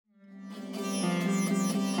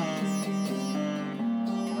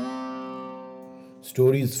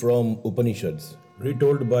Stories from Upanishads.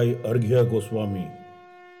 Retold by Arghya Goswami.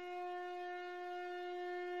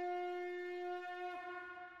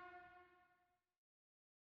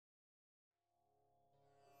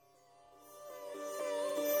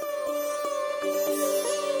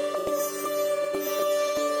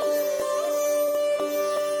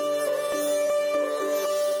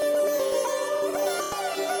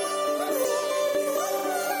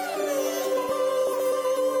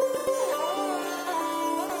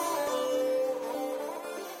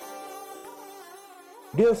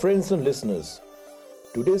 Dear friends and listeners,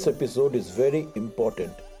 today's episode is very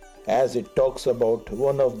important as it talks about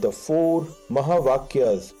one of the four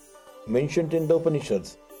Mahavakyas mentioned in the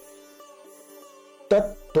Upanishads.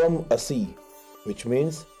 Tvam asi, which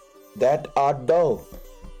means that art thou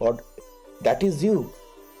or that is you.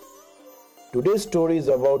 Today's story is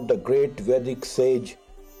about the great Vedic sage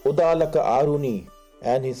Uddalaka Aaruni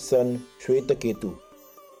and his son Shwetaketu.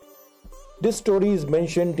 This story is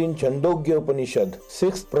mentioned in Chandogya Upanishad,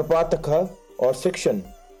 6th Prapataka or section.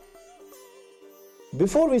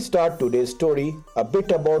 Before we start today's story, a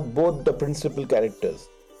bit about both the principal characters.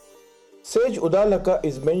 Sage Uddalaka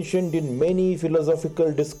is mentioned in many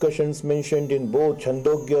philosophical discussions mentioned in both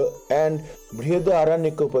Chandogya and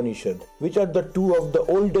Brihadaranyaka Upanishad, which are the two of the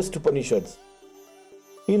oldest Upanishads.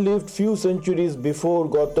 He lived few centuries before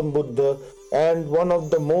Gautam Buddha and one of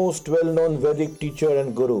the most well-known Vedic teacher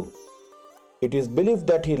and guru. It is believed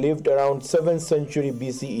that he lived around 7th century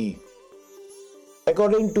BCE.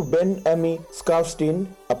 According to Ben Ami Skarfstein,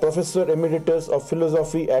 a professor emeritus of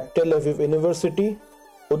philosophy at Tel Aviv University,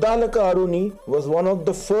 Uddalaka Aaruni was one of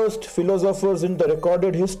the first philosophers in the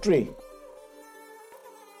recorded history.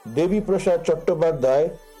 Devi Prasad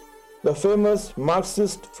Chattopadhyay, the famous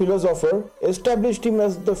Marxist philosopher, established him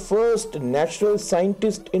as the first natural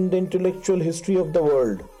scientist in the intellectual history of the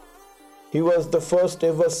world. He was the first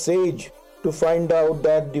ever sage to find out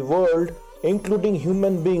that the world, including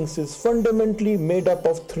human beings, is fundamentally made up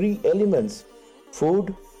of three elements: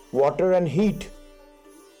 food, water and heat.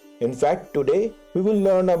 In fact, today we will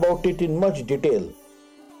learn about it in much detail.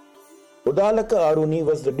 Uddalaka Aaruni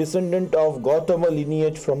was the descendant of Gautama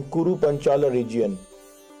lineage from Kuru Panchala region.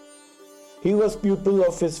 He was pupil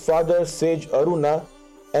of his father sage Aruna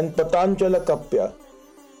and Patanjala Kapya.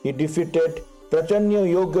 He defeated Prachanya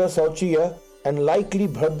Yoga Sauchiya and likely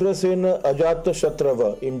Bhadrasena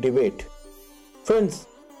Ajatashatrava in debate. Friends,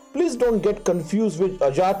 please don't get confused with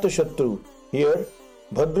Ajatashatru. Here,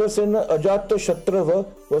 Bhadrasena Ajatashatrava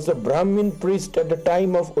was a Brahmin priest at the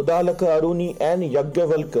time of Uddalaka Aaruni and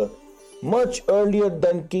Yajnavalkya, much earlier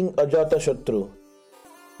than King Ajatashatru.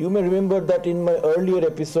 You may remember that in my earlier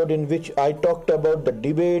episode in which I talked about the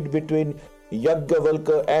debate between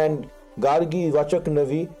Yajnavalkya and Gargi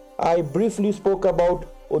Vachaknavi, I briefly spoke about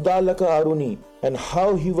Uddalaka Aaruni and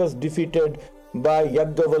how he was defeated by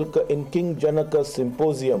Yajnavalkya in King Janaka's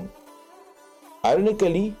symposium.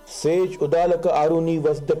 Ironically, sage Uddalaka Aaruni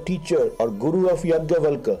was the teacher or guru of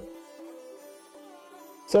Yajnavalkya.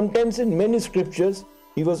 Sometimes in many scriptures,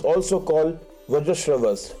 he was also called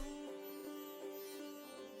Vajrashravas.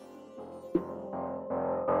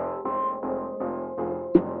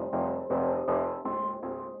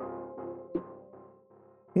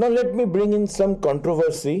 Now let me bring in some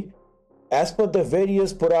controversy. As per the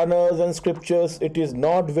various Puranas and scriptures, it is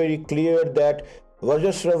not very clear that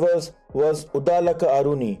Vajrashravas was Uddalaka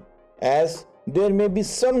Aaruni, as there may be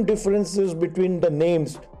some differences between the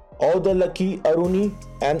names Uddalaki Aaruni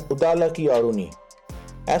and Uddalaki Aaruni.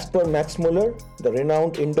 As per Max Muller, the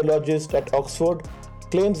renowned Indologist at Oxford,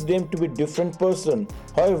 claims them to be different person.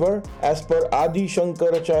 However, as per Adi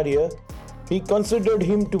Shankaracharya, he considered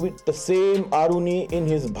him to be the same Aaruni in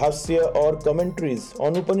his Bhasya or commentaries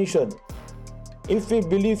on Upanishad. If we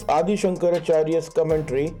believe Adi Shankaracharya's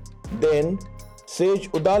commentary, then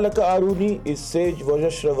sage Uddalaka Aaruni is sage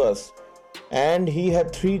Vajrashravas, and he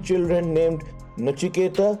had three children named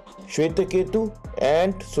Nachiketa, Shwetaketu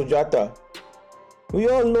and Sujata. We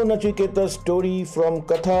all know Nachiketa's story from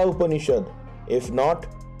Katha Upanishad. If not,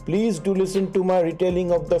 please do listen to my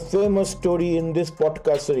retelling of the famous story in this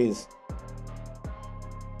podcast series.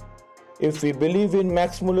 If we believe in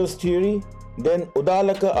Max Muller's theory, then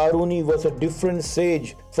Uddalaka Aaruni was a different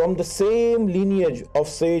sage from the same lineage of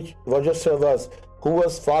sage Vajrashravas, who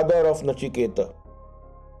was father of Nachiketa.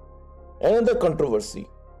 Another controversy.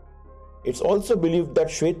 It's also believed that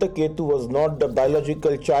Shwetaketu was not the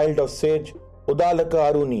biological child of sage Uddalaka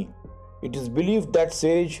Aaruni. It is believed that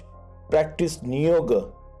sage practiced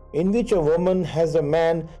niyoga, in which a woman has a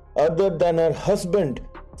man other than her husband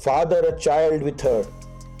father a child with her,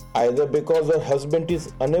 either because her husband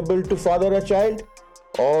is unable to father a child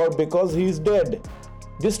or because he is dead.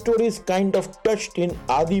 This story is kind of touched in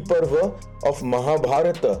Adi Parva of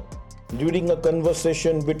Mahabharata during a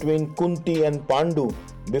conversation between Kunti and Pandu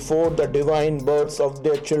before the divine births of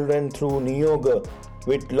their children through Niyoga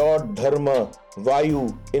with Lord Dharma,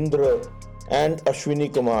 Vayu, Indra and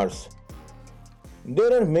Ashwini Kumars.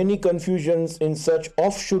 There are many confusions in such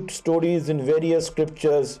offshoot stories in various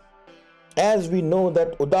scriptures, as we know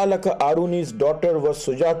that Uddalaka Aaruni's daughter was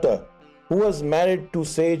Sujata, who was married to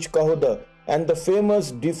sage Kahoda, and the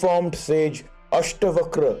famous deformed sage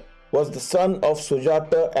Ashtavakra was the son of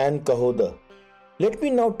Sujata and Kahoda. Let me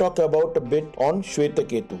now talk about a bit on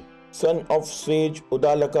Shwetaketu, son of sage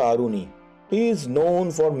Uddalaka Aaruni. He is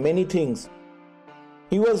known for many things.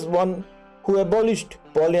 He was one who abolished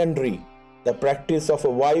polyandry, the practice of a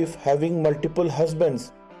wife having multiple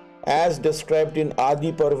husbands, as described in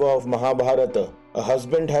Adi Parva of Mahabharata. A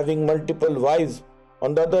husband having multiple wives,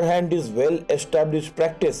 on the other hand, is well-established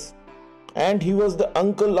practice. And he was the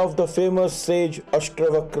uncle of the famous sage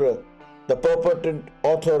Ashtavakra, the purported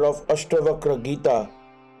author of Ashtavakra Gita.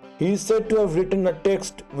 He is said to have written a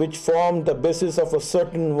text which formed the basis of a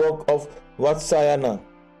certain work of Vatsayana.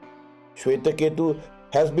 Shwetaketu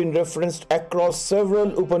has been referenced across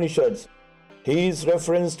several Upanishads. He is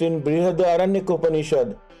referenced in Brihadaranyaka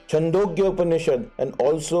Upanishad, Chandogya Upanishad and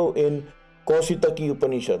also in Kaushitaki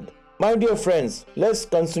Upanishad. My dear friends, let's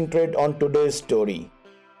concentrate on today's story.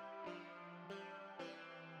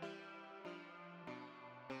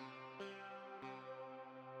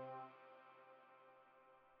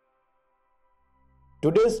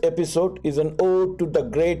 Today's episode is an ode to the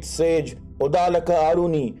great sage Uddalaka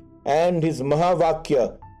Aaruni and his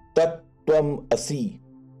Mahavakya Tvam Asi.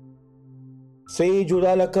 Sage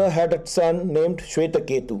Uddalaka had a son named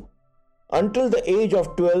Shwetaketu. Until the age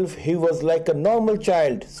of 12, he was like a normal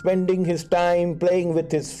child, spending his time playing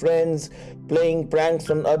with his friends, playing pranks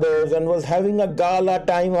on others, and was having a gala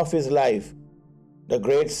time of his life. The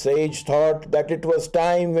great sage thought that it was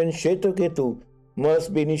time when Shwetaketu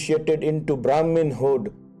must be initiated into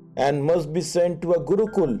Brahminhood and must be sent to a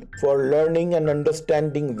Gurukul for learning and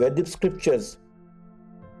understanding Vedic scriptures.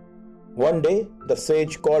 One day, the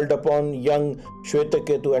sage called upon young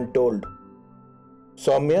Shwetaketu and told,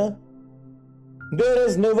 "Soumya, there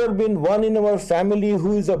has never been one in our family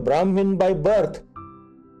who is a Brahmin by birth.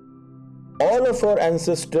 All of our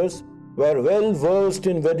ancestors were well versed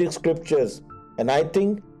in Vedic scriptures, and I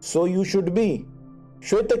think so you should be."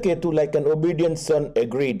 Shwetaketu, like an obedient son,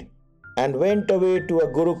 agreed and went away to a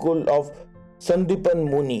Gurukul of Sandipan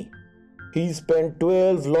Muni. He spent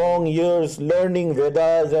 12 long years learning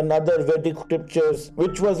Vedas and other Vedic scriptures,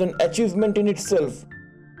 which was an achievement in itself.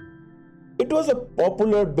 It was a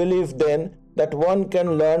popular belief then that one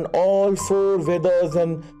can learn all 4 Vedas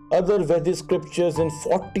and other Vedic scriptures in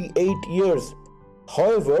 48 years.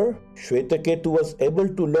 However, Shwetaketu was able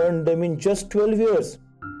to learn them in just 12 years.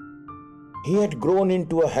 He had grown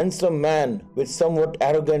into a handsome man, with somewhat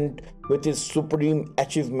arrogant with his supreme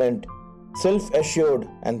achievement, self-assured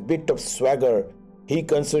and bit of swagger. He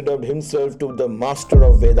considered himself to be the master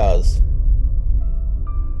of Vedas.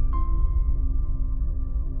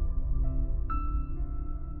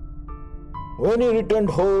 When he returned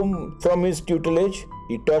home from his tutelage,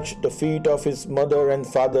 he touched the feet of his mother and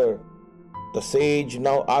father. The sage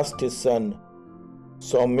now asked his son,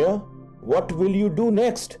 "Soumya, what will you do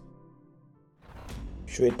next?"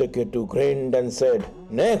 Shwetaketu grinned and said,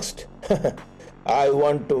 "Next? I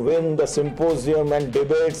want to win the symposium and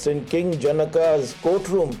debates in King Janaka's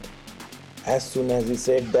courtroom." As soon as he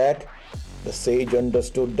said that, the sage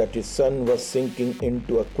understood that his son was sinking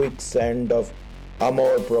into a quicksand of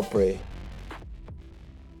amour propre.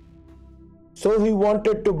 So he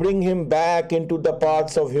wanted to bring him back into the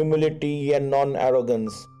paths of humility and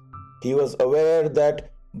non-arrogance. He was aware that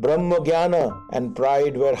Brahmagyana and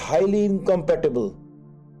pride were highly incompatible.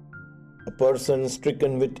 A person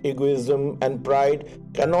stricken with egoism and pride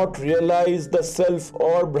cannot realize the self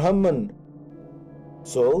or Brahman.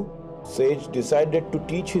 So, sage decided to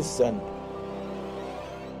teach his son.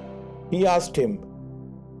 He asked him,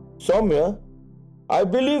 "Soumya, I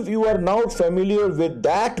believe you are now familiar with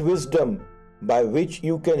that wisdom by which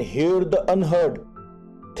you can hear the unheard,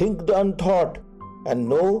 think the unthought, and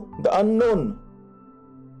know the unknown."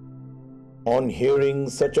 On hearing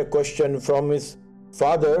such a question from his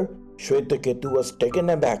father, Shwetaketu was taken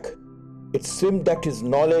aback. It seemed that his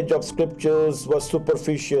knowledge of scriptures was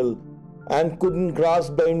superficial and couldn't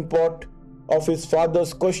grasp the import of his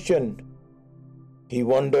father's question. He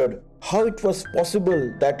wondered how it was possible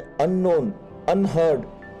that unknown, unheard,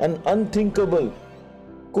 and unthinkable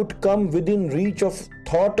could come within reach of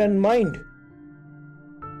thought and mind.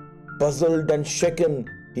 Puzzled and shaken,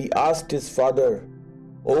 he asked his father,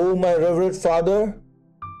 "Oh, my revered father,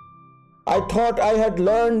 I thought I had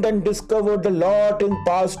learned and discovered a lot in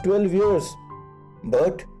past 12 years,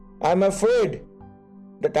 but I am afraid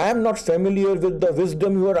that I am not familiar with the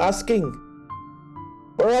wisdom you are asking.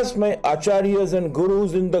 Perhaps my acharyas and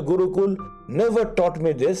gurus in the Gurukul never taught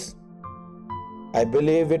me this. I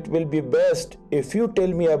believe it will be best if you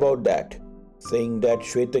tell me about that." Saying that,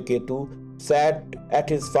 Shwetaketu sat at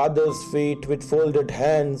his father's feet with folded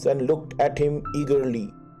hands and looked at him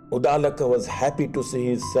eagerly. Uddalaka was happy to see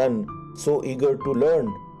his son so eager to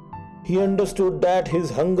learn. He understood that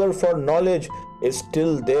his hunger for knowledge is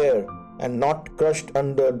still there and not crushed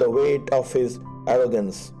under the weight of his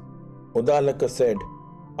arrogance. Uddalaka said,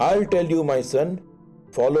 "I'll tell you, my son.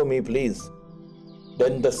 Follow me, please."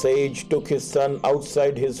 Then the sage took his son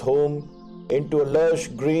outside his home into a lush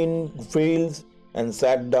green fields and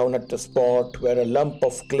sat down at the spot where a lump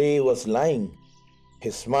of clay was lying. He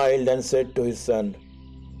smiled and said to his son,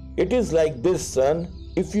 "It is like this, son.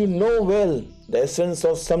 If you know well the essence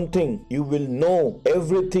of something, you will know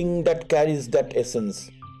everything that carries that essence,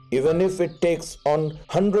 even if it takes on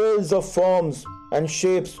hundreds of forms and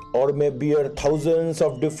shapes or may bear thousands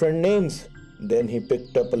of different names." Then he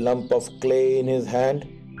picked up a lump of clay in his hand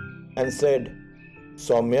and said,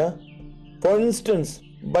 "Soumya, for instance,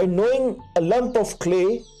 by knowing a lump of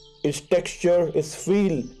clay, its texture, its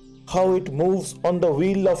feel, how it moves on the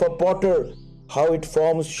wheel of a potter, how it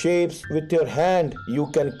forms shapes with your hand, you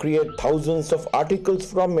can create thousands of articles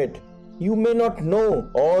from it. You may not know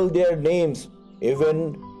all their names,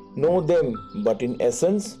 even know them, but in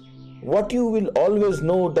essence, what you will always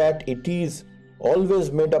know that it is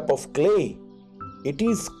always made up of clay. It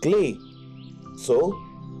is clay. So,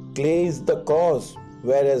 clay is the cause,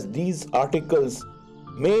 whereas these articles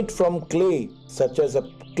made from clay, such as a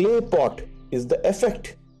clay pot, is the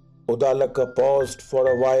effect." Uddalaka paused for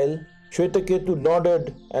a while. Shwetaketu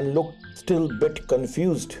nodded and looked still bit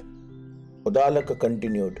confused. Uddalaka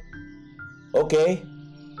continued, "Okay,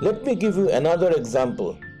 let me give you another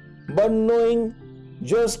example. By knowing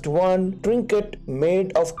just one trinket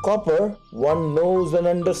made of copper, one knows and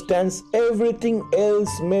understands everything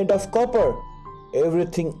else made of copper.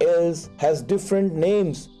 Everything else has different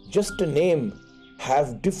names, just a name,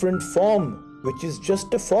 have different form, which is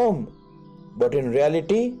just a form. But in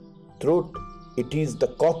reality, truth, it is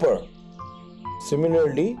the copper."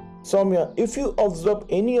 Similarly, Soumya, if you observe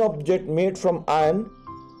any object made from iron,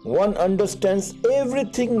 one understands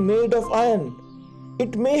everything made of iron.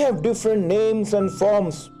 It may have different names and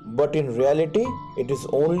forms, but in reality, it is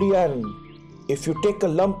only iron. If you take a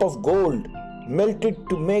lump of gold, melt it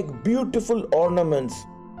to make beautiful ornaments,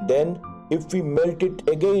 then if we melt it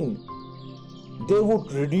again, they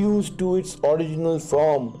would reduce to its original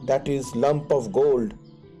form, that is, lump of gold.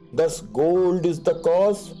 Thus, gold is the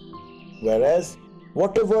cause, whereas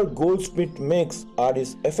whatever goldsmith makes are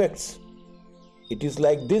his effects. It is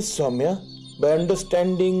like this, Soumya. By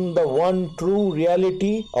understanding the one true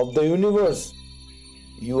reality of the universe,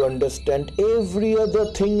 you understand every other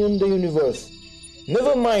thing in the universe.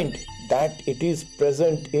 Never mind that it is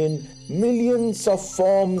present in millions of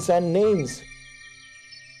forms and names.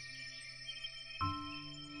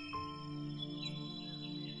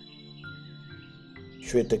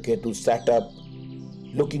 Shwetaketu sat up,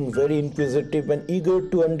 looking very inquisitive and eager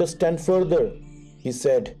to understand further. He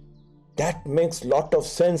said, "That makes lot of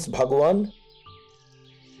sense, Bhagwan.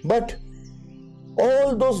 But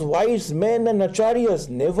all those wise men and acharyas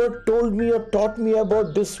never told me or taught me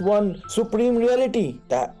about this one supreme reality,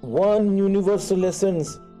 that one universal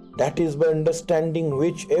essence, that is by understanding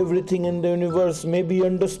which everything in the universe may be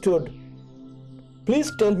understood.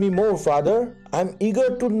 Please tell me more, Father. I am eager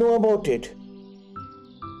to know about it."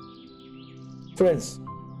 Friends,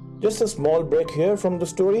 just a small break here from the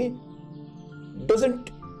story. Doesn't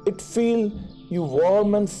it feel you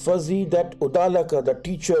warm and fuzzy that Uddalaka, the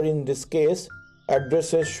teacher in this case,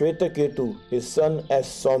 addresses Shwetaketu, his son, as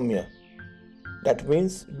Soumya? That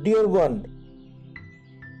means, "Dear one."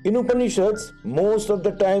 In Upanishads, most of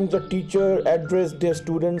the time the teacher addresses their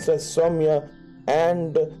students as Soumya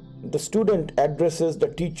and the student addresses the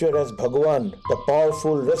teacher as Bhagwan, the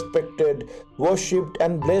powerful, respected, worshipped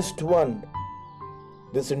and blessed one.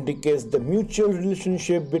 This indicates the mutual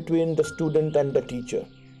relationship between the student and the teacher.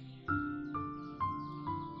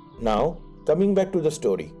 Now, coming back to the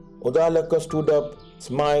story, Uddalaka stood up,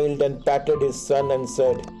 smiled and patted his son and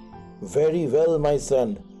said, "Very well, my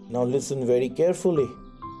son. Now listen very carefully."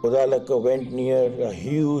 Uddalaka went near a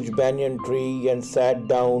huge banyan tree and sat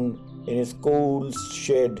down in his cool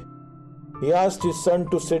shade. He asked his son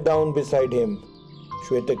to sit down beside him.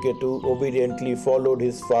 Shwetaketu obediently followed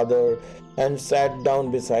his father and sat down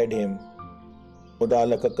beside him.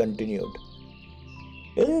 Uddalaka continued.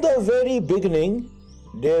 In the very beginning,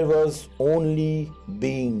 there was only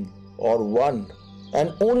being or one,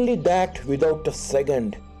 and only that without a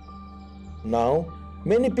second. Now,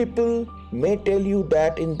 many people may tell you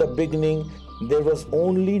that in the beginning there was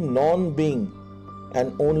only non-being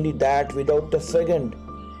and only that without a second.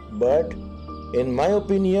 But in my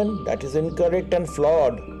opinion, that is incorrect and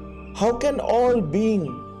flawed. How can all being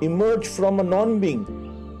emerge from a non-being?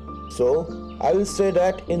 So, I will say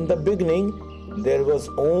that in the beginning there was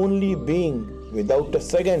only being without a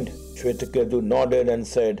second. Shwetaketu nodded and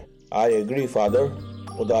said, I agree, father.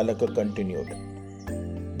 Uddalaka continued.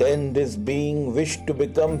 Then this being wished to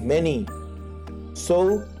become many.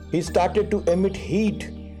 So he started to emit heat,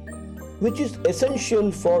 which is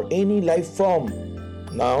essential for any life form.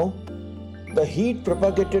 Now, the heat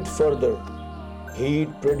propagated further. Heat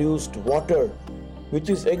produced water, which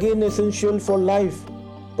is again essential for life.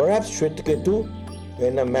 Perhaps Shwetaketu,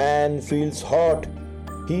 when a man feels hot,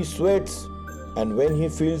 he sweats, and when he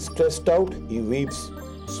feels stressed out, he weeps.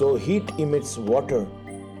 So heat emits water.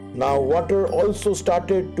 Now water also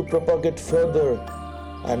started to propagate further,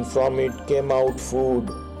 and from it came out food.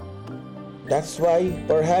 That's why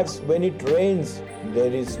perhaps when it rains,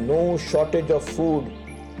 there is no shortage of food.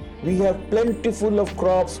 We have plentiful of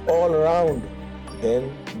crops all around.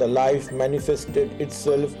 Then the life manifested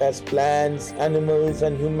itself as plants, animals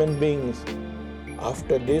and human beings.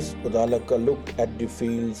 After this, Uddalaka looked at the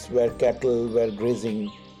fields where cattle were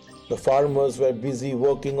grazing. The farmers were busy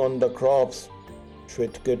working on the crops.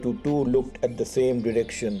 Shwetaketu too looked at the same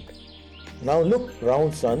direction. Now look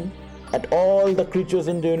round, son, at all the creatures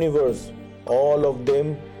in the universe. All of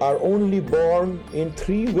them are only born in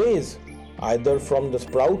three ways, either from the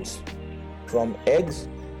sprouts, from eggs,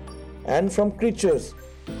 and from creatures.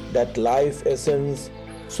 That life essence,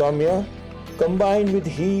 Soumya, combined with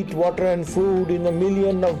heat, water and food in a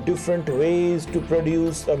million of different ways to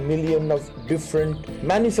produce a million of different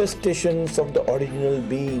manifestations of the original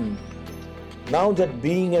being. Now that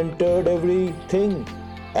being entered everything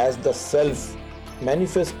as the self,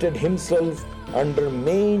 manifested himself under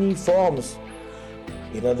many forms.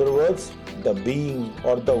 In other words, the being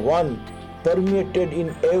or the one permeated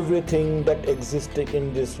in everything that existed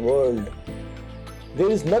in this world. There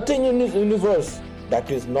is nothing in this universe that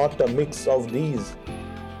is not a mix of these.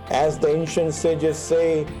 As the ancient sages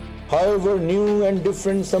say, however new and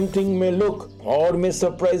different something may look or may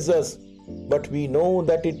surprise us, but we know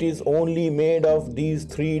that it is only made of these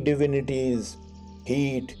three divinities: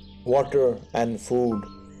 heat, water and food.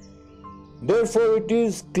 Therefore, it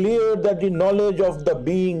is clear that the knowledge of the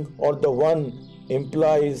being or the one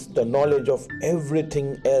implies the knowledge of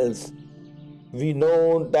everything else. We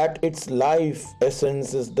know that its life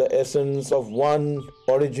essence is the essence of one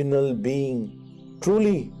original being.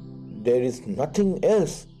 Truly, there is nothing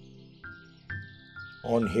else.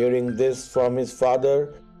 On hearing this from his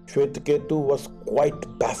father, Shwetaketu was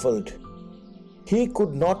quite baffled. He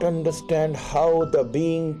could not understand how the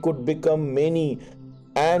being could become many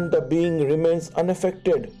and the being remains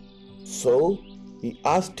unaffected. So he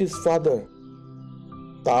asked his father,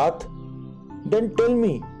 Tat, then tell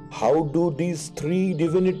me, how do these three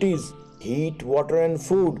divinities, heat, water and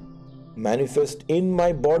food, manifest in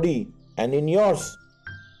my body and in yours?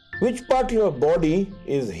 Which part of your body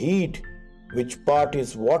is heat, which part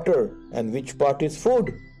is water and which part is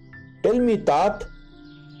food? Tell me, Tat.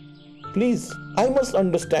 Please, I must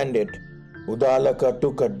understand it. Uddalaka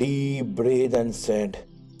took a deep breath and said,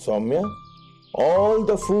 Soumya, all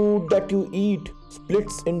the food that you eat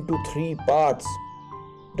splits into three parts.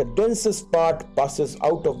 The densest part passes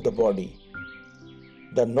out of the body.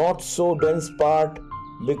 The not so dense part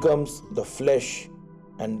becomes the flesh,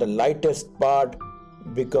 and the lightest part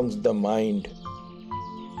becomes the mind.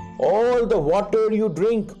 All the water you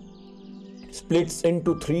drink splits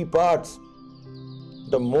into three parts.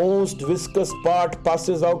 The most viscous part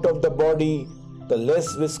passes out of the body, the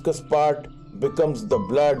less viscous part becomes the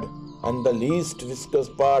blood, and the least viscous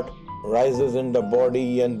part rises in the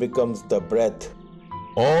body and becomes the breath.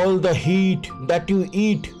 All the heat that you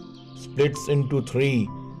eat splits into three.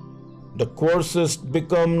 The coarsest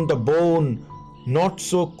become the bone, not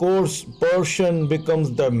so coarse portion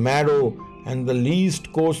becomes the marrow, and the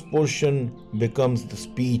least coarse portion becomes the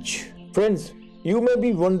speech. Friends, you may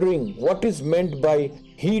be wondering what is meant by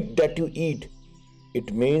heat that you eat.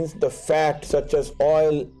 It means the fat such as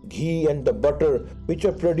oil, ghee and the butter which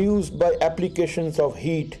are produced by applications of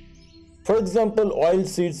heat. For example, oil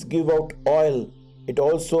seeds give out oil. It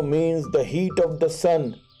also means the heat of the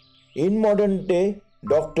sun. In modern day,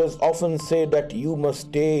 doctors often say that you must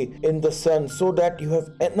stay in the sun so that you have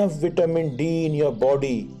enough vitamin D in your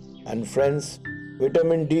body. And friends,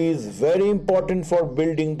 Vitamin D is very important for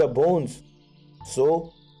building the bones.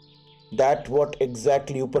 So, that's what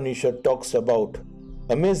exactly Upanishad talks about.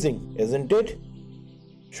 Amazing, isn't it?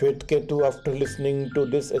 Shwetaketu, after listening to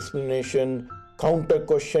this explanation,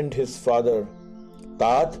 counter-questioned his father.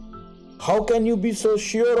 Tat, how can you be so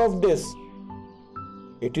sure of this?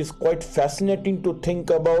 It is quite fascinating to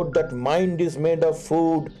think about that mind is made of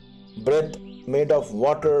food, breath made of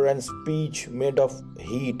water, and speech made of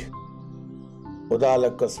heat.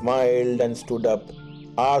 Uddalaka smiled and stood up,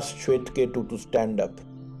 asked Shwetaketu to stand up.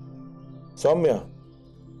 Soumya,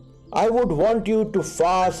 I would want you to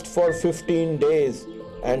fast for 15 days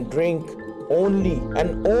and drink only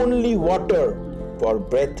and only water, for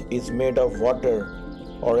breath is made of water,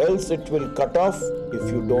 or else it will cut off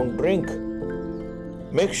if you don't drink.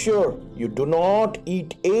 Make sure you do not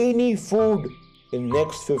eat any food in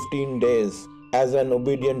next 15 days. As an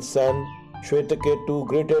obedient son, Shwetaketu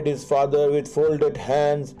greeted his father with folded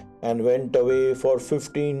hands and went away for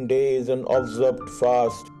 15 days and observed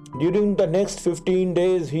fast. During the next 15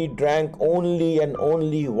 days, he drank only and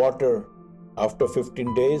only water. After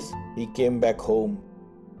 15 days, he came back home.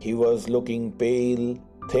 He was looking pale,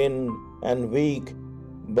 thin, and weak,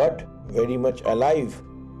 but very much alive.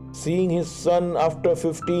 Seeing his son after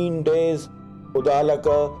 15 days,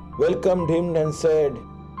 Uddalaka welcomed him and said,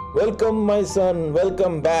 "Welcome, my son,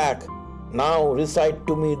 welcome back. Now recite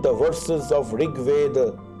to me the verses of Rig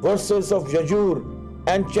Veda, verses of Yajur,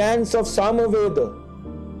 and chants of Samaveda."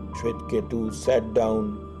 Shwetaketu sat down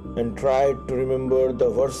and tried to remember the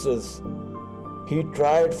verses. He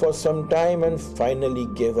tried for some time and finally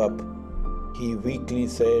gave up. He weakly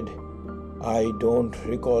said, "I don't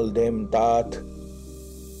recall them, Tat.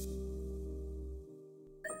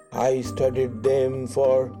 I studied them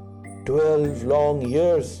for 12 long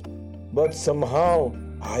years, but somehow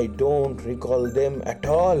I don't recall them at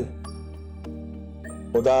all."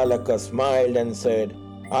 Uddalaka smiled and said,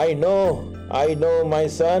 I know, my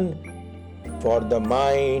son, for the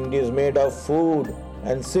mind is made of food,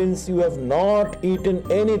 and since you have not eaten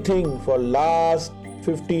anything for last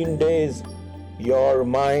 15 days, your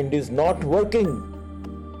mind is not working.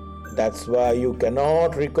 That's why you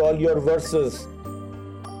cannot recall your verses.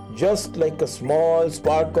 Just like a small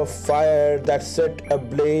spark of fire that set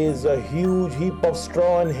ablaze a huge heap of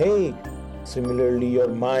straw and hay, similarly your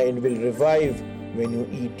mind will revive when you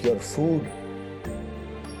eat your food.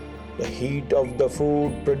 The heat of the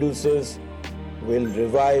food produces will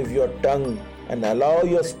revive your tongue and allow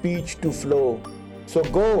your speech to flow. So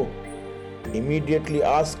go, immediately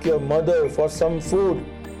ask your mother for some food.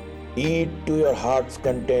 Eat to your heart's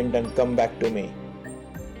content and come back to me.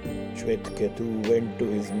 Shwetaketu went to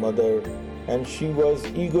his mother, and she was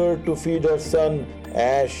eager to feed her son,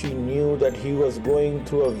 as she knew that he was going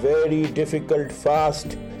through a very difficult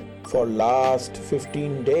fast for last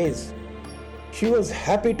 15 days. She was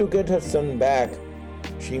happy to get her son back.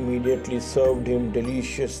 She immediately served him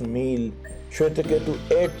delicious meal. Shwetaketu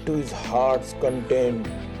ate to his heart's content,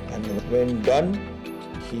 and when done,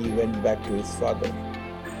 he went back to his father.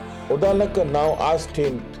 Uddalaka now asked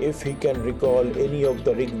him if he can recall any of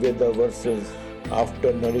the Rig Veda verses.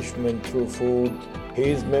 After nourishment through food,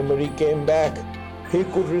 his memory came back. He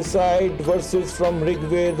could recite verses from Rig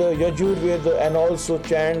Veda, Yajur Veda, and also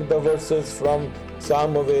chant the verses from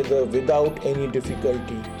Samaveda without any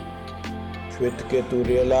difficulty. Shwetaketu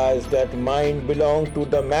realized that mind belonged to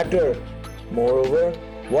the matter. Moreover,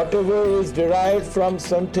 whatever is derived from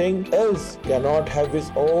something else cannot have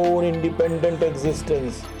its own independent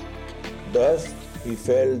existence. Thus, he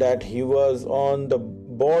felt that he was on the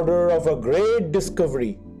border of a great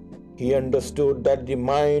discovery. He understood that the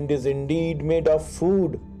mind is indeed made of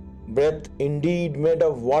food, breath indeed made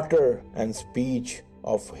of water, and speech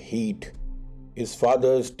of heat. His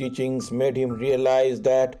father's teachings made him realize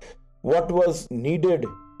that what was needed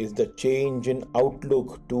is the change in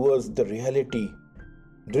outlook towards the reality.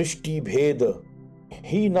 Drishti Bheda.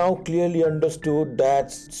 He now clearly understood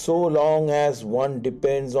that so long as one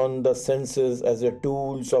depends on the senses as a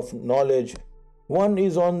tools of knowledge, one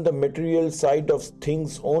is on the material side of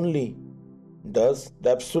things only. Thus,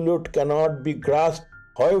 the absolute cannot be grasped.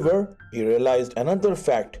 However, he realized another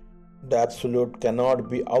fact. The absolute cannot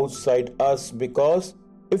be outside us, because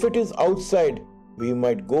if it is outside, we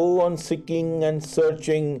might go on seeking and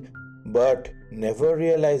searching, but never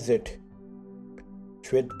realize it.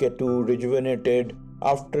 Shwetaketu, rejuvenated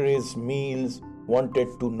after his meals, wanted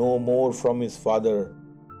to know more from his father.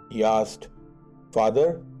 He asked,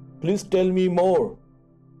 "Father, please tell me more."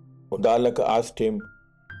 Uddalaka asked him,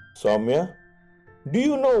 "Soumya, do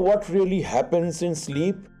you know what really happens in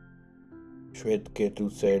sleep?"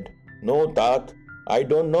 Shwetaketu said, "No, Tat, I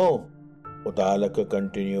don't know." Uddalaka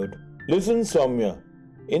continued. Listen, Soumya.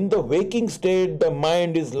 In the waking state, the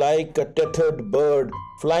mind is like a tethered bird,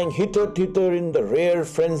 flying hither-thither in the rare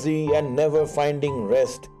frenzy and never finding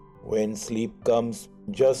rest. When sleep comes,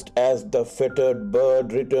 just as the fettered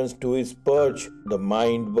bird returns to his perch, the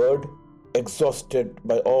mind bird, exhausted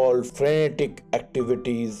by all frenetic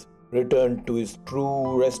activities, returns to his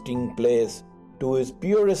true resting place, to his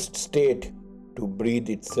purest state, to breathe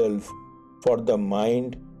itself. For the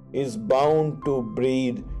mind is bound to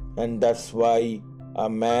breathe, and that's why a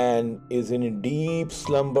man is in deep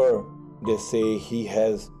slumber. They say he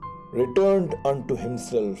has returned unto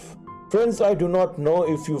himself. Friends, I do not know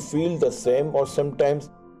if you feel the same, or sometimes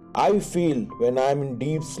I feel when I am in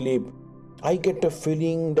deep sleep, I get a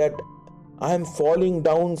feeling that I am falling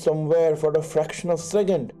down somewhere for a fraction of a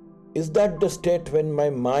second. Is that the state when my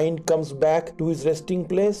mind comes back to his resting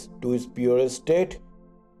place, to his purest state?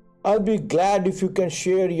 I'll be glad if you can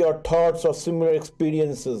share your thoughts or similar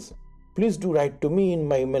experiences. Please do write to me in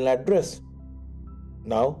my email address.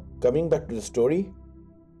 Now, coming back to the story,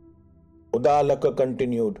 Uddalaka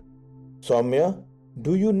continued. Soumya,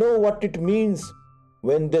 do you know what it means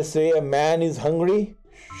when they say a man is hungry?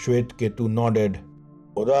 Shwetaketu nodded.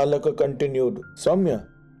 Uddalaka continued. Soumya,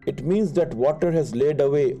 it means that water has laid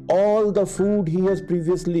away all the food he has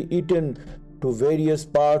previously eaten to various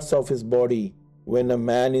parts of his body. When a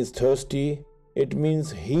man is thirsty, it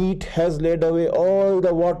means heat has laid away all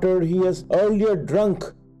the water he has earlier drunk.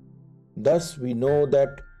 Thus we know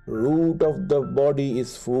that root of the body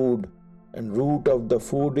is food, and root of the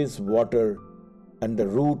food is water, and the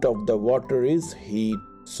root of the water is heat.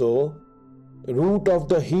 So, root of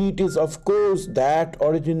the heat is of course that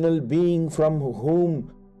original being from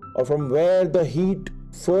whom or from where the heat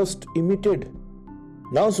first emitted.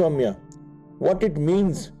 Now, Soumya, what it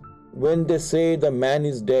means when they say the man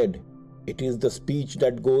is dead? It is the speech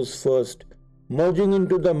that goes first, merging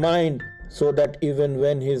into the mind, so that even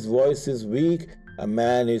when his voice is weak, a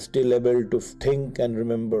man is still able to think and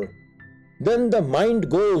remember. Then the mind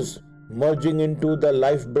goes, merging into the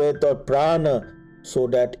life breath or prana, so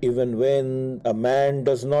that even when a man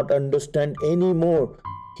does not understand anymore,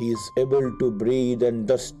 he is able to breathe and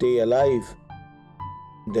thus stay alive.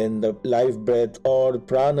 Then the life breath or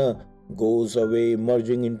prana goes away,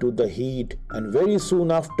 merging into the heat, and very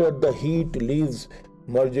soon after the heat leaves,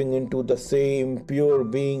 merging into the same pure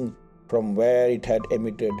being from where it had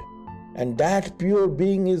emitted. And that pure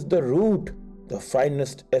being is the root, the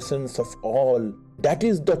finest essence of all. That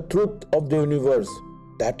is the truth of the universe.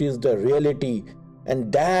 That is the reality.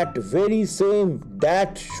 And that very same,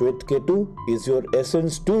 that Shwetaketu, is your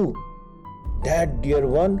essence too. That, dear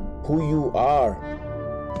one, who you are.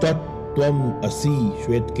 Tvam asi,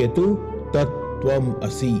 Shwetaketu, Tvam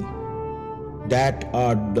asi. That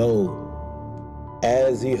art thou.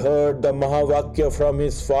 As he heard the Mahavakya from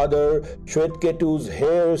his father, Shwetaketu's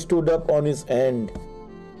hair stood up on his end.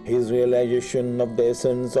 His realization of the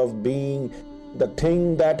essence of being, the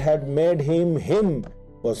thing that had made him him,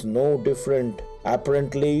 was no different,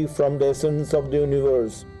 apparently, from the essence of the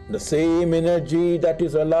universe. The same energy that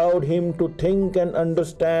is allowed him to think and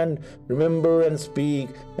understand, remember and speak,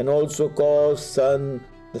 and also cause sun,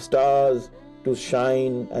 the stars to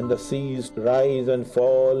shine, and the seas to rise and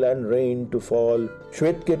fall, and rain to fall.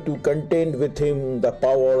 Shwetaketu contained with him the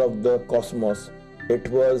power of the cosmos. It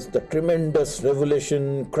was the tremendous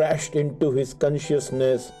revelation crashed into his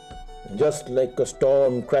consciousness, just like a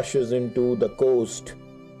storm crashes into the coast.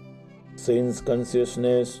 Since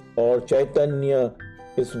consciousness or Chaitanya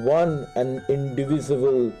is one and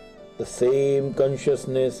indivisible, the same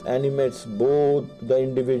consciousness animates both the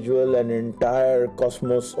individual and entire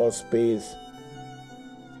cosmos or space.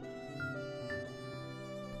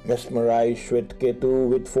 Mesmerized, Shwetaketu,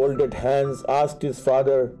 with folded hands, asked his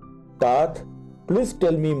father, Tat, please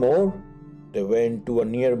tell me more. They went to a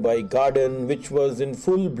nearby garden which was in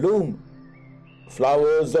full bloom.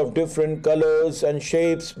 Flowers of different colors and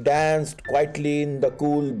shapes danced quietly in the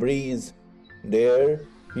cool breeze. There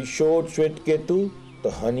he showed Shwetaketu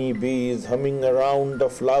the honey bees humming around the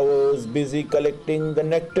flowers, busy collecting the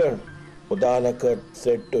nectar. Uddalaka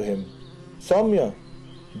said to him, Soumya,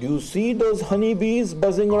 do you see those honey bees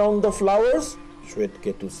buzzing around the flowers?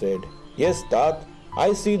 Shwetaketu said, Yes, Tat,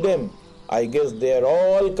 I see them. I guess they are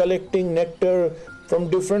all collecting nectar from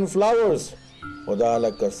different flowers.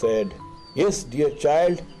 Uddalaka said, Yes, dear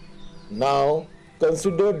child. Now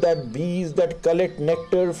consider that bees that collect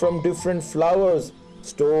nectar from different flowers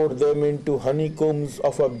store them into honeycombs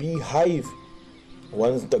of a beehive.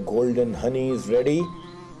 Once the golden honey is ready,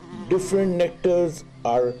 different nectars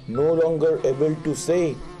are no longer able to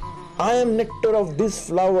say, I am nectar of this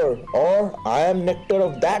flower, or I am nectar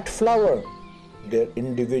of that flower. Their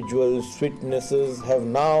individual sweetnesses have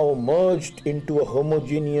now merged into a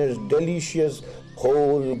homogeneous, delicious,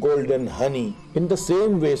 whole golden honey. In the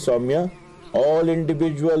same way, Soumya, all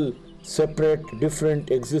individual, separate, different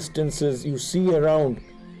existences you see around,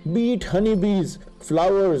 be it honeybees,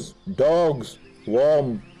 flowers, dogs,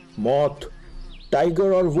 worm, moth,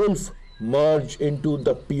 tiger or wolf, merge into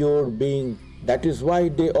the pure being. That is why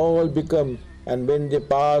they all become, and when they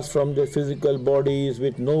pass from their physical bodies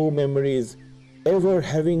with no memories, ever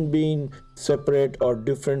having been separate or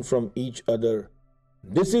different from each other.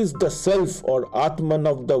 This is the self or Atman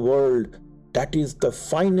of the world. That is the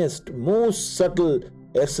finest, most subtle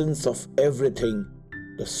essence of everything.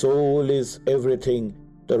 The soul is everything,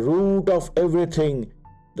 the root of everything,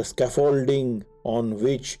 the scaffolding on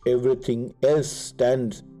which everything else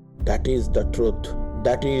stands. That is the truth.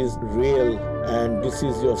 That is real, and this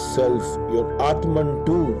is your self, your Atman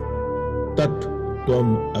too. Tat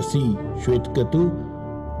Tvam Asi,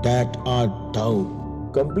 Shwetaketu, that art thou.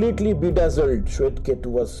 Completely bedazzled, Shwetaketu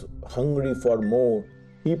was hungry for more.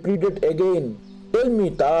 He pleaded again, "Tell me,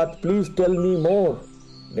 Tat, please tell me more."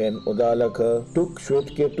 Then Uddalaka took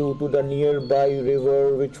Shwetaketu to the nearby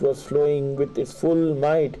river which was flowing with its full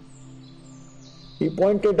might. He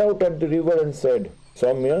pointed out at the river and said,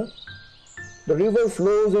 "Soumya, the river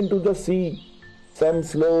flows into the sea. Some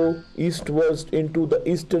flow eastwards into the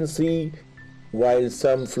eastern sea, while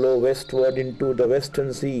some flow westward into the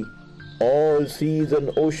western sea. All seas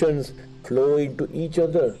and oceans flow into each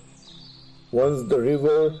other. Once the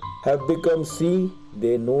river have become sea,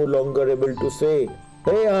 they no longer able to say,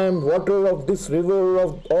 'Hey, I am water of this river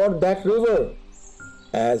or that river.'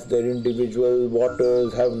 As their individual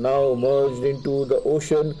waters have now merged into the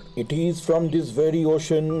ocean, it is from this very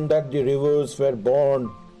ocean that the rivers were born,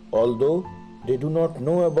 although they do not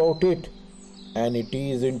know about it. And it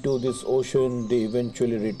is into this ocean they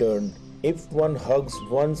eventually return. If one hugs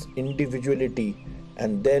one's individuality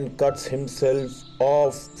and then cuts himself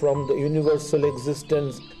off from the universal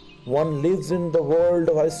existence, one lives in the world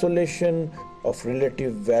of isolation, of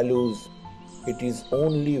relative values. It is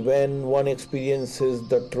only when one experiences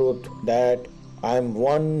the truth that I am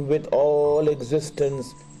one with all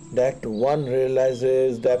existence that one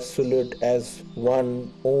realizes the absolute as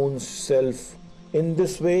one own self. In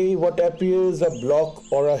this way, what appears a block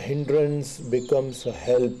or a hindrance becomes a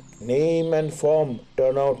help. Name and form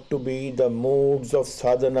turn out to be the modes of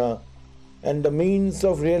sadhana and the means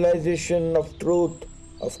of realization of truth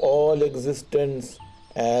of all existence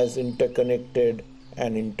as interconnected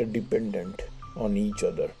and interdependent on each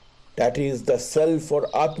other. That is the self or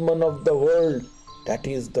Atman of the world. That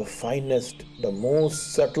is the finest, the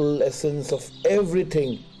most subtle essence of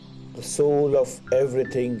everything, the soul of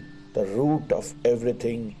everything, the root of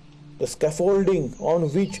everything, the scaffolding on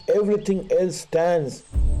which everything else stands.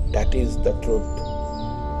 That is the truth.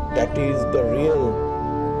 That is the real,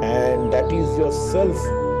 and that is yourself,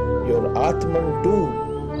 your Atman too.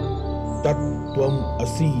 Tat Tvam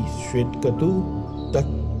Asi, Shwetaketu, Tat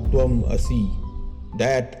Tvam Asi,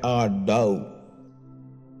 that art thou.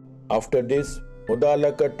 After this,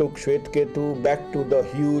 Uddalaka took Shwetaketu back to the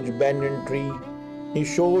huge banyan tree. He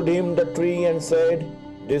showed him the tree and said,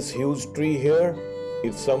 "This huge tree here,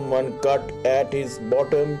 if someone cut at its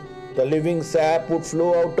bottom, the living sap would flow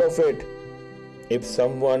out of it. If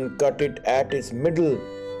someone cut it at its middle,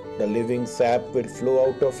 the living sap will flow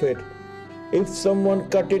out of it. If someone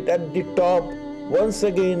cut it at the top, once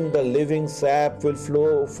again the living sap will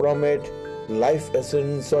flow from it. Life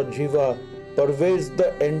essence or jiva pervades the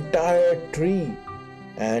entire tree.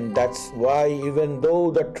 And that's why even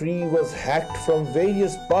though the tree was hacked from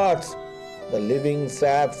various parts, the living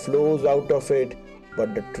sap flows out of it,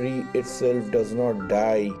 but the tree itself does not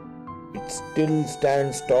die. It still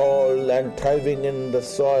stands tall and thriving in the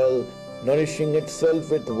soil, nourishing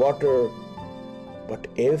itself with water. But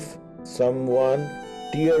if someone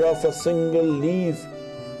tear off a single leaf,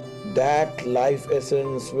 that life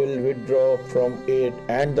essence will withdraw from it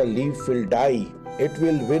and the leaf will die. It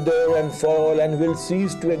will wither and fall and will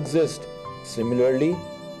cease to exist. Similarly,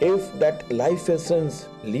 if that life essence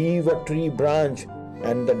leave a tree branch,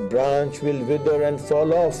 and that branch will wither and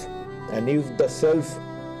fall off, and if the self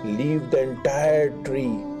leave the entire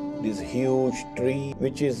tree, this huge tree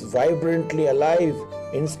which is vibrantly alive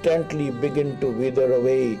instantly begin to wither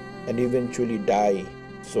away and eventually die.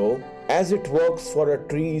 So, as it works for a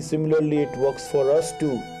tree, similarly it works for us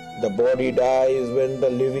too. The body dies when the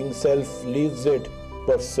living self leaves it,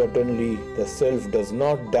 but certainly the self does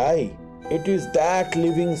not die. It is that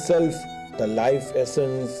living self, the life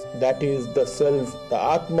essence, that is the self, the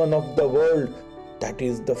Atman of the world, that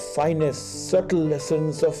is the finest, subtle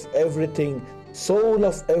essence of everything, soul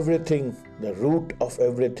of everything, the root of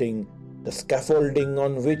everything, the scaffolding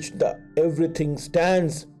on which the everything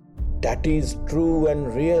stands, that is true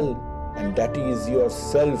and real, and that is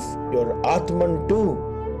yourself, your Atman too.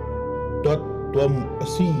 Tat Tvam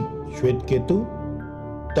Asi, Shwetaketu.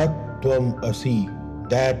 Tat Tvam Asi,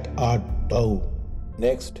 that art thou.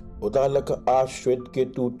 Next, Uddalaka asked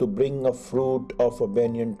Shwetaketu to bring a fruit of a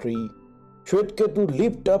banyan tree. Shwetaketu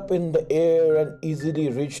leaped up in the air and easily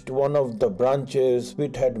reached one of the branches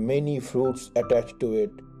which had many fruits attached to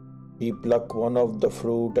it. He plucked one of the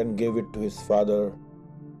fruit and gave it to his father.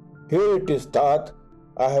 "Here it is, Tat.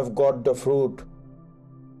 I have got the fruit."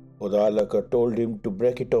 Uddalaka told him to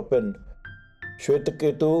break it open.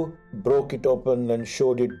 Shwetaketu broke it open and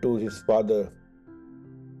showed it to his father.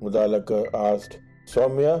 Uddalaka asked,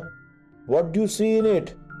 "Soumya, what do you see in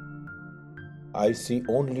it?" "I see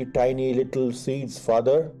only tiny little seeds,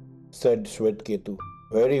 father," said Shwetaketu.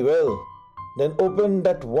 "Very well. Then open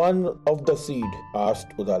that one of the seed,"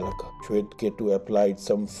 asked Uddalaka. Shwetaketu applied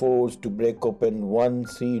some force to break open one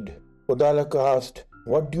seed. Uddalaka asked,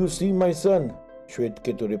 "What do you see, my son?"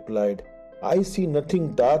 Shwetaketu replied, "I see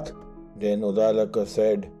nothing, Tat." Then Uddalaka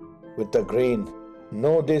said with a grin,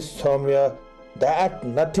 "Know this, Soumya, that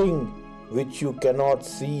nothing which you cannot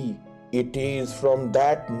see, it is from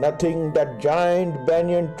that nothing that giant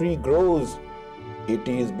banyan tree grows. It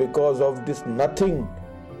is because of this nothing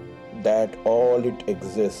that all it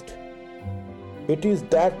exists. It is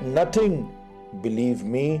that nothing, believe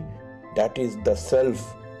me, that is the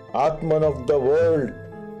self, Atman of the world,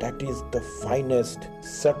 that is the finest,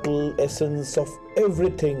 subtle essence of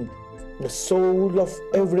everything, the soul of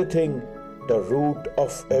everything, the root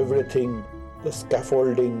of everything, the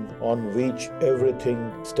scaffolding on which everything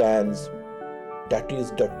stands. That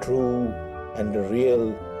is the true and the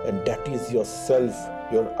real, and that is yourself,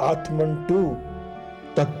 your Atman too."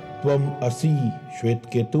 Tat Tvam Asi,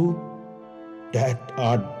 Shwetaketu. That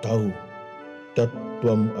art thou. Tat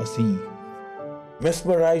Tvam Asi.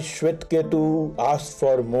 Mesmerized, Shwetaketu asked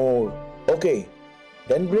for more. "Okay,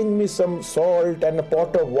 then bring me some salt and a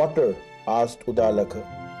pot of water," asked Uddalaka.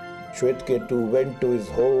 Shwetaketu went to his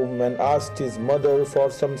home and asked his mother for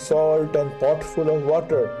some salt and pot full of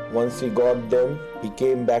water. Once he got them, he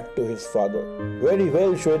came back to his father. "Very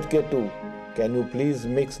well, Shwetaketu. Can you please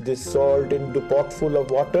mix this salt into pot full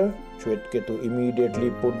of water?" Shwetaketu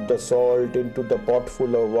immediately put the salt into the pot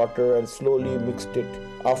full of water and slowly mixed it.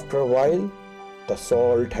 After a while, the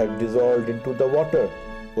salt had dissolved into the water.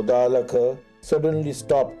 Uddalaka suddenly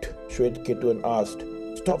stopped Shwetaketu and asked,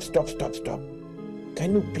 Stop.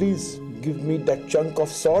 Can you please give me that chunk of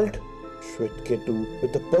salt?" Shwetaketu,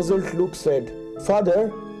 with a puzzled look, said, "Father,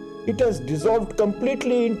 it has dissolved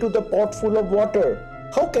completely into the pot full of water.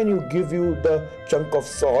 How can you give you the chunk of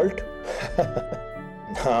salt?"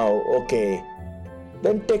 "Now, okay.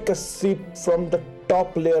 Then take a sip from the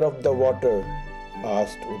top layer of the water,"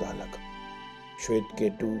 asked Uddalaka.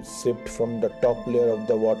 Shwetaketu sipped from the top layer of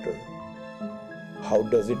the water. "How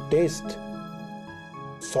does it taste?"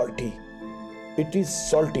 "Salty. It is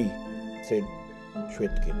salty," said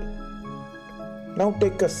Shwetaketu. "Now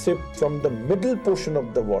take a sip from the middle portion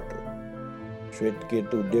of the water."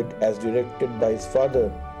 Shwetaketu did as directed by his father.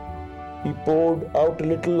 He poured out a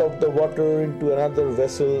little of the water into another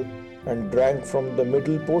vessel and drank from the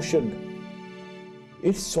middle portion.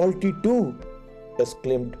 "It's salty too,"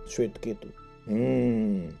 exclaimed Shwetaketu.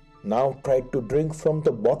 Now try to drink from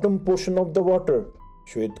the bottom portion of the water."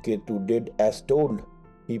 Shwetaketu did as told.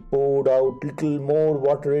 He poured out little more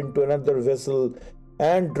water into another vessel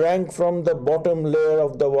and drank from the bottom layer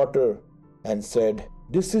of the water and said,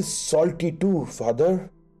 "This is salty too, father."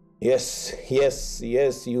 Yes,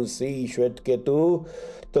 you see, Shwetaketu,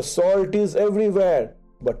 the salt is everywhere,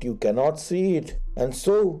 but you cannot see it. And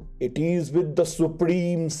so it is with the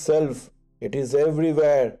Supreme Self. It is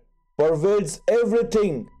everywhere, pervades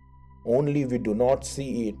everything, only we do not see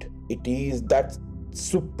it. It is that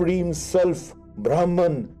Supreme Self,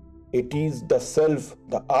 Brahman. It is the Self,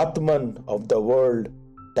 the Atman of the world.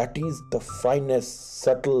 That is the finest,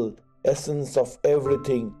 subtle essence of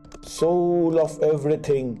everything, soul of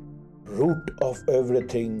everything, root of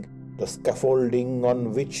everything, the scaffolding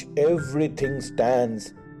on which everything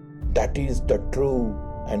stands. That is the true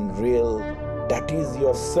and real. That is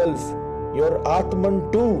yourself, your Atman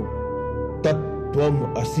too. Tat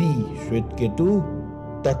Tvam Asi, Shwetaketu.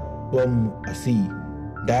 Tat Tvam Asi,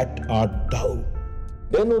 that art thou.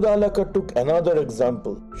 Then Uddalaka took another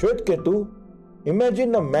example. "Shwetaketu,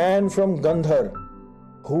 imagine a man from Gandhar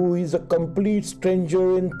who is a complete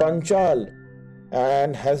stranger in Panchal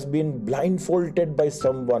and has been blindfolded by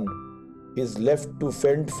someone. is left to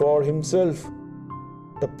fend for himself.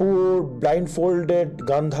 The poor blindfolded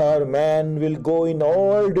Gandhar man will go in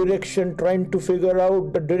all directions trying to figure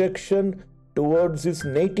out the direction towards his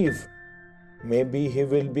native. Maybe he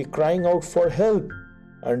will be crying out for help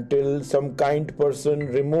until some kind person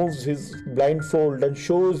removes his blindfold and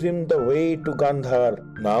shows him the way to Gandhar.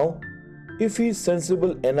 Now, if he is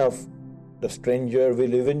sensible enough, the stranger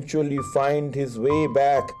will eventually find his way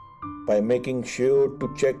back by making sure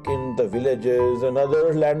to check in the villages and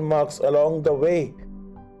other landmarks along the way,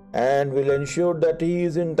 and will ensure that he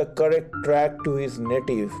is in the correct track to his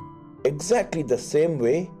native. Exactly the same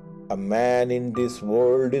way, a man in this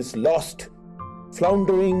world is lost,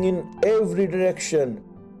 floundering in every direction,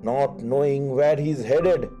 not knowing where he is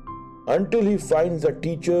headed, until he finds a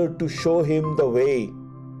teacher to show him the way.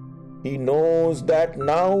 He knows that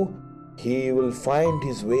now he will find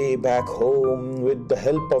his way back home with the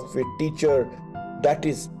help of a teacher, that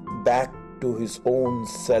is, back to his own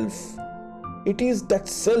self. It is that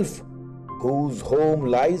self whose home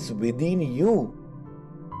lies within you.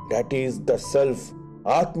 That is the self,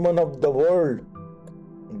 Atman of the world.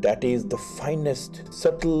 That is the finest,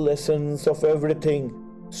 subtle essence of everything,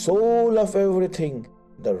 soul of everything,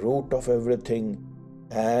 the root of everything,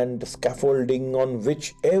 and the scaffolding on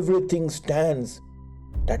which everything stands.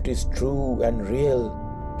 That is true and real.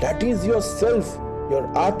 That is yourself, your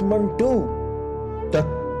Atman too.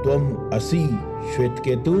 Tvam asi,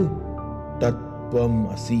 Shwetaketu.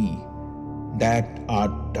 Tvam asi, that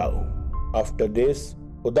art thou. After this,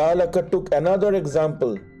 Uddalaka took another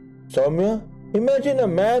example. Soumya, imagine a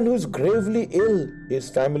man who is gravely ill. His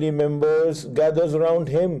family members gathers around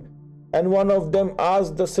him, and one of them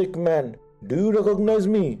asks the sick man, "Do you recognize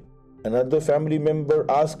me?" Another family member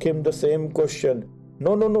asks him the same question.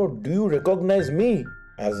 No, do you recognize me?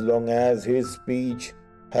 As long as his speech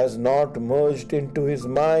has not merged into his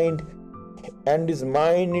mind, and his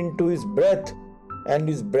mind into his breath, and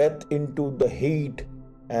his breath into the heat,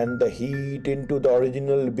 and the heat into the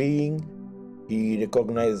original being, he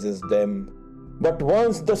recognizes them. But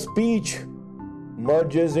once the speech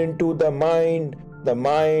merges into the mind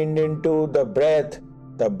into the breath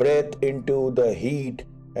into the heat,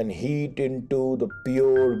 and heat into the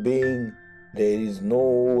pure being, there is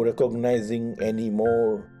no recognizing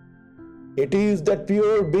anymore. It is that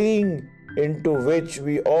pure being into which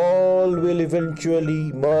we all will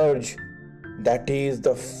eventually merge. That is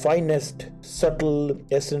the finest, subtle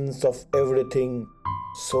essence of everything,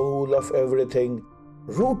 soul of everything,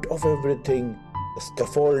 root of everything, the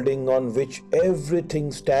scaffolding on which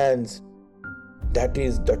everything stands. That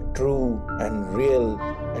is the true and real,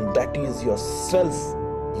 and that is yourself,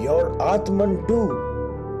 your Atman too.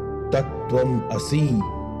 Tvam asi,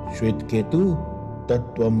 Shwetaketu.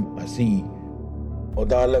 Tvam asi.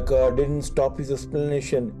 Uddalaka didn't stop his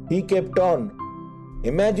explanation. He kept on.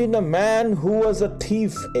 Imagine a man who was a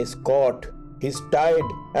thief is caught. He's tied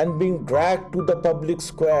and being dragged to the public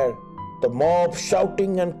square. The mob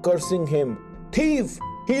shouting and cursing him. Thief!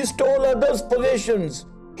 He stole others' possessions.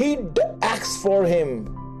 He'd axe for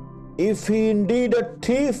him. If he indeed a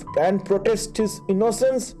thief and protests his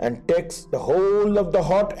innocence and takes the whole of the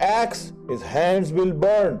hot axe, his hands will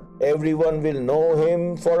burn. Everyone will know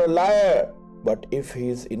him for a liar. But if he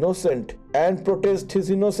is innocent and protests his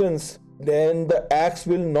innocence, then the axe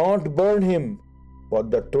will not burn him, for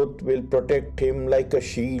the truth will protect him like a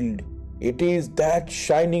shield. It is that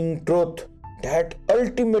shining truth, that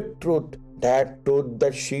ultimate truth, that truth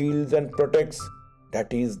that shields and protects,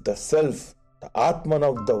 that is the self, the Atman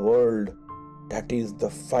of the world. That is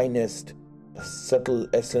the finest, the subtle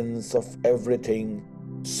essence of everything,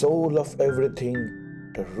 soul of everything,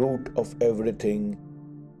 the root of everything,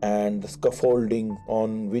 and the scaffolding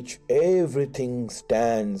on which everything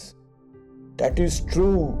stands. That is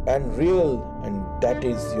true and real, and that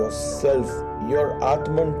is yourself, your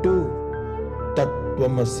Atman too.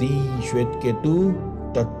 Tvam asi,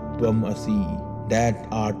 Shwetaketu. Tvam asi, that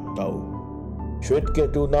art thou.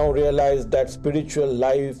 Shwetaketu now realized that spiritual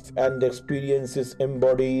life and the experiences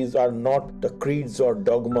embodies are not the creeds or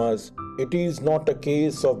dogmas. It is not a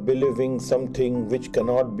case of believing something which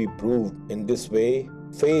cannot be proved. In this way,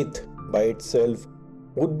 faith by itself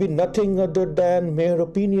would be nothing other than mere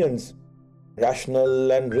opinions.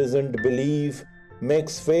 Rational and reasoned belief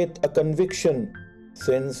makes faith a conviction,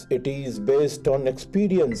 since it is based on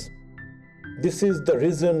experience. This is the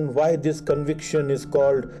reason why this conviction is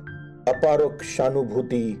called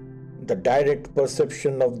aparokshanubhuti, the direct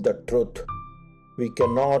perception of the truth. We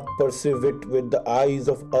cannot perceive it with the eyes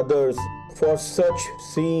of others, for such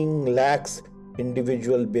seeing lacks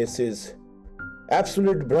individual basis.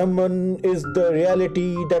 absolute Brahman is the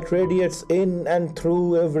reality that radiates in and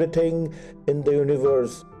through everything in the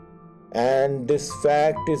universe. And this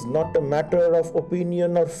fact is not a matter of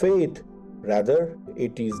opinion or faith, rather,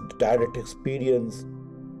 it is direct experience.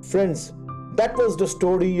 Friends, that was the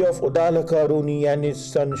story of Uddalaka Aaruni and his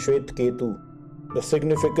son Shwetaketu. The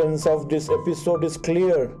significance of this episode is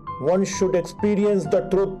clear. One should experience the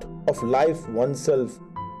truth of life oneself.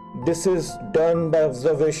 This is done by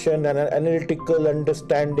observation and an analytical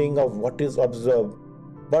understanding of what is observed.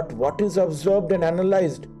 But what is observed and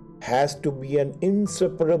analyzed has to be an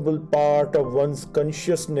inseparable part of one's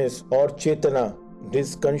consciousness or chetana.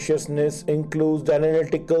 This consciousness includes the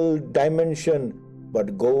analytical dimension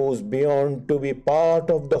but goes beyond to be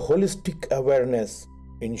part of the holistic awareness.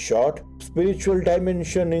 In short, spiritual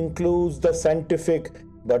dimension includes the scientific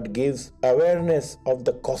but gives awareness of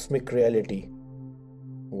the cosmic reality.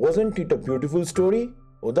 Wasn't it a beautiful story?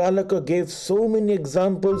 Uddalaka gave so many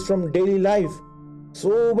examples from daily life,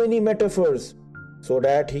 so many metaphors, so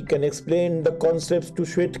that he can explain the concepts to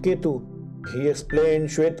Shwetaketu. He explained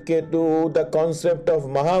Shwetaketu the concept of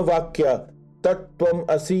Mahavakya, Tvam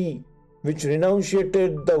Asi, which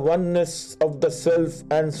renunciated the oneness of the self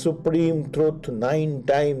and supreme truth 9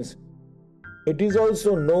 times. It is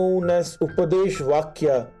also known as Upadesh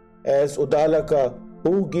Vakya, as Uddalaka,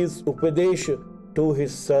 who gives Upadesh to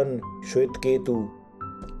his son Shwetaketu.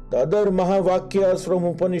 The other Mahavakyas from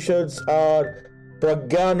Upanishads are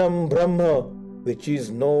Pragyanam Brahma, which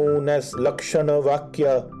is known as Lakshana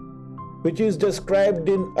Vakya, which is described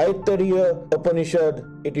in Aitariya Upanishad.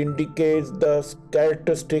 It indicates the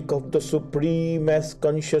characteristic of the Supreme as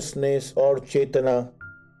consciousness or Chetana.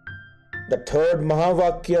 The third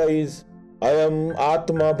Mahavakya is Ayam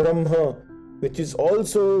Atma Brahma, which is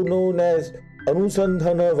also known as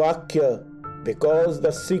Anusandhana Vakya, because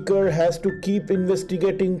the seeker has to keep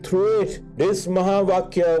investigating through it. This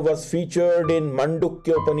Mahavakya was featured in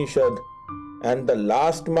Mandukya Upanishad. And the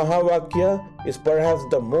last Mahavakya is perhaps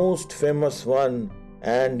the most famous one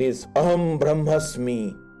and is Aham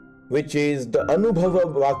Brahmasmi, which is the Anubhava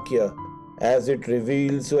Vakya, as it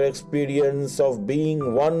reveals your experience of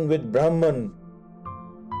being one with Brahman.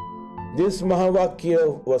 This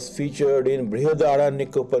Mahavakya was featured in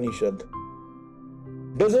Brihadaranyaka Upanishad.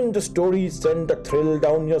 Doesn't the story send a thrill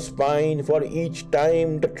down your spine for each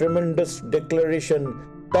time the tremendous declaration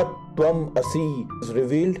Tat Tvam Asi is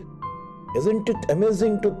revealed? Isn't it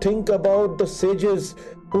amazing to think about the sages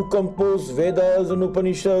who composed Vedas and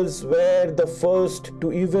Upanishads were the first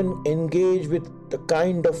to even engage with the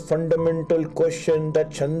kind of fundamental question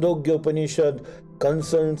that Chandogya Upanishad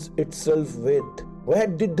concerns itself with? Where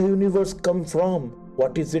did the universe come from?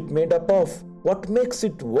 What is it made up of? What makes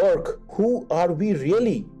it work? Who are we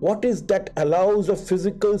really? What is that allows a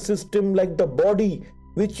physical system like the body,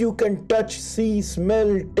 which you can touch, see,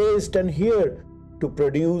 smell, taste and hear, to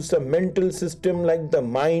produce a mental system like the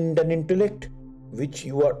mind and intellect, which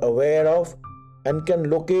you are aware of and can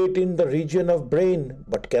locate in the region of brain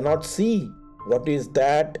but cannot see? What is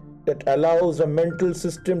that allows a mental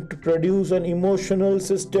system to produce an emotional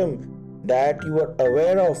system that you are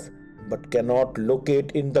aware of but cannot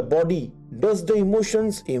locate in the body? Does the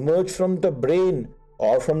emotions emerge from the brain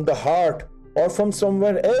or from the heart or from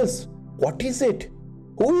somewhere else? What is it?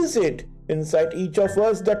 Who is it inside each of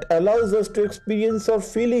us that allows us to experience our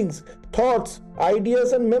feelings, thoughts,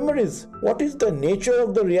 ideas and memories? What is the nature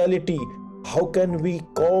of the reality? How can we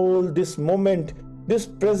call this moment, this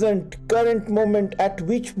present, current moment at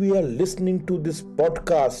which we are listening to this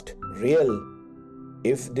podcast real?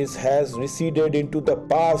 If this has receded into the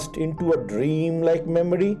past, into a dream-like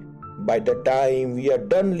memory, by the time we are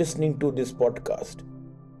done listening to this podcast,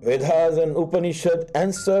 Vedas and Upanishad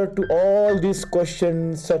answer to all these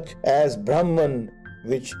questions such as Brahman,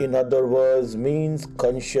 which in other words means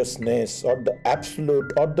consciousness or the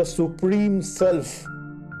absolute or the supreme self.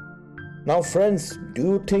 Now friends, do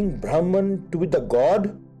you think Brahman to be the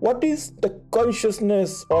God? What is the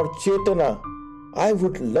consciousness or Chetana? I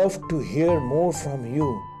would love to hear more from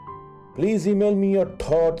you. Please email me your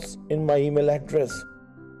thoughts in my email address.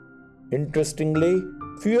 Interestingly,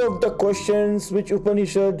 few of the questions which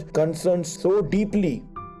Upanishad concerns so deeply,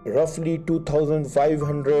 roughly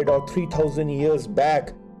 2500 or 3000 years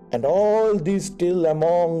back, and all these still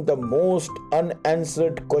among the most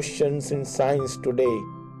unanswered questions in science today.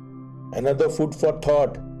 Another food for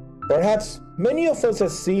thought. Perhaps many of us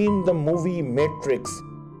have seen the movie Matrix.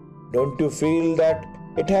 Don't you feel that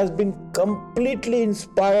it has been completely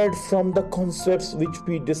inspired from the concepts which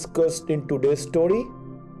we discussed in today's story?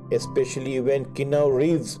 Especially when Keanu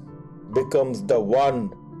Reeves becomes the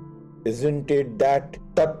one. Isn't it that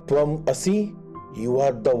Tat Tvam Asi? You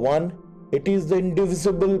are the one. It is the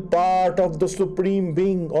indivisible part of the Supreme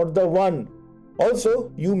Being or the One.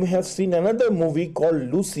 Also, you may have seen another movie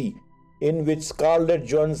called Lucy, in which Scarlett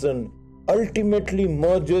Johansson ultimately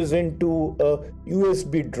merges into a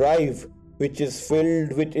USB drive which is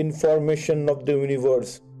filled with information of the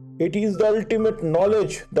universe. It is the ultimate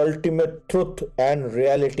knowledge, the ultimate truth and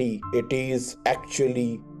reality. It is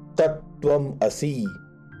actually Tvam Asi.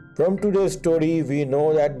 From today's story, we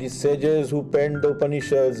know that the sages who penned the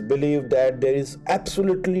Upanishads believed that there is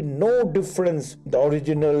absolutely no difference in the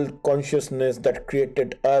original consciousness that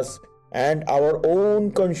created us and our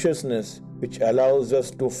own consciousness, which allows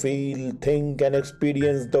us to feel, think, and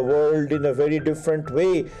experience the world in a very different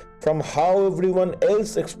way from how everyone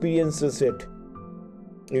else experiences it.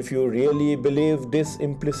 If you really believe this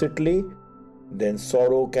implicitly, then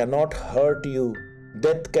sorrow cannot hurt you,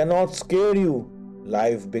 death cannot scare you.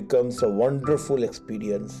 Life becomes a wonderful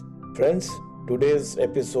experience. Friends, today's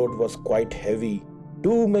episode was quite heavy.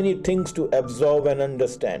 Too many things to absorb and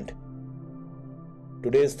understand.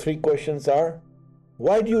 Today's 3 questions are: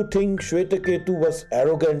 why do you think Shwetaketu was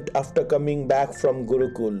arrogant after coming back from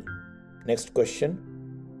Gurukul? Next question: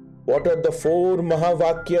 what are the 4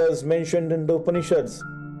 Mahavakyas mentioned in the Upanishads?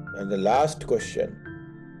 And the last question: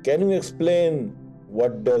 can you explain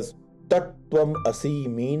what does Tvam Asi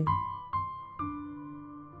mean?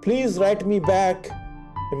 Please write me back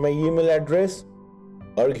in my email address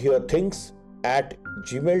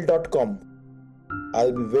argythings@gmail.com.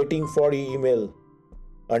 I'll be waiting for your email.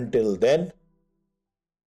 Until then,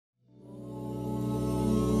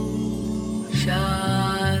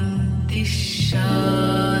 Shanti,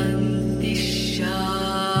 Shanti, Shanti.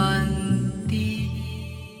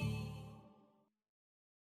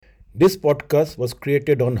 this podcast was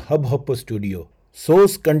created on Hubhopper Studio.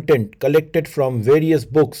 Source content collected from various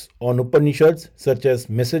books on Upanishads, such as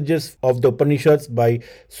Messages of the Upanishads by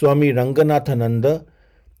Swami Ranganathananda,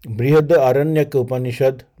 Brihad Aranyaka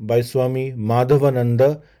Upanishad by Swami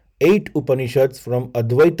Madhavananda, 8 Upanishads from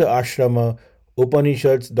Advaita Ashrama,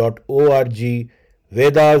 Upanishads.org,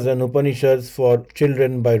 Vedas and Upanishads for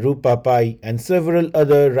Children by Rupa Pai, and several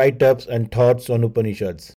other write-ups and thoughts on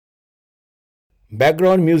Upanishads.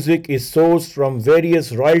 Background music is sourced from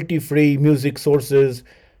various royalty-free music sources,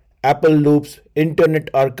 Apple Loops, Internet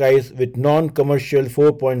Archives with non-commercial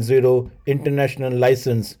 4.0 international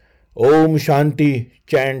license. Om Shanti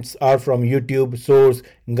chants are from YouTube source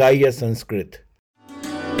Gaia Sanskrit.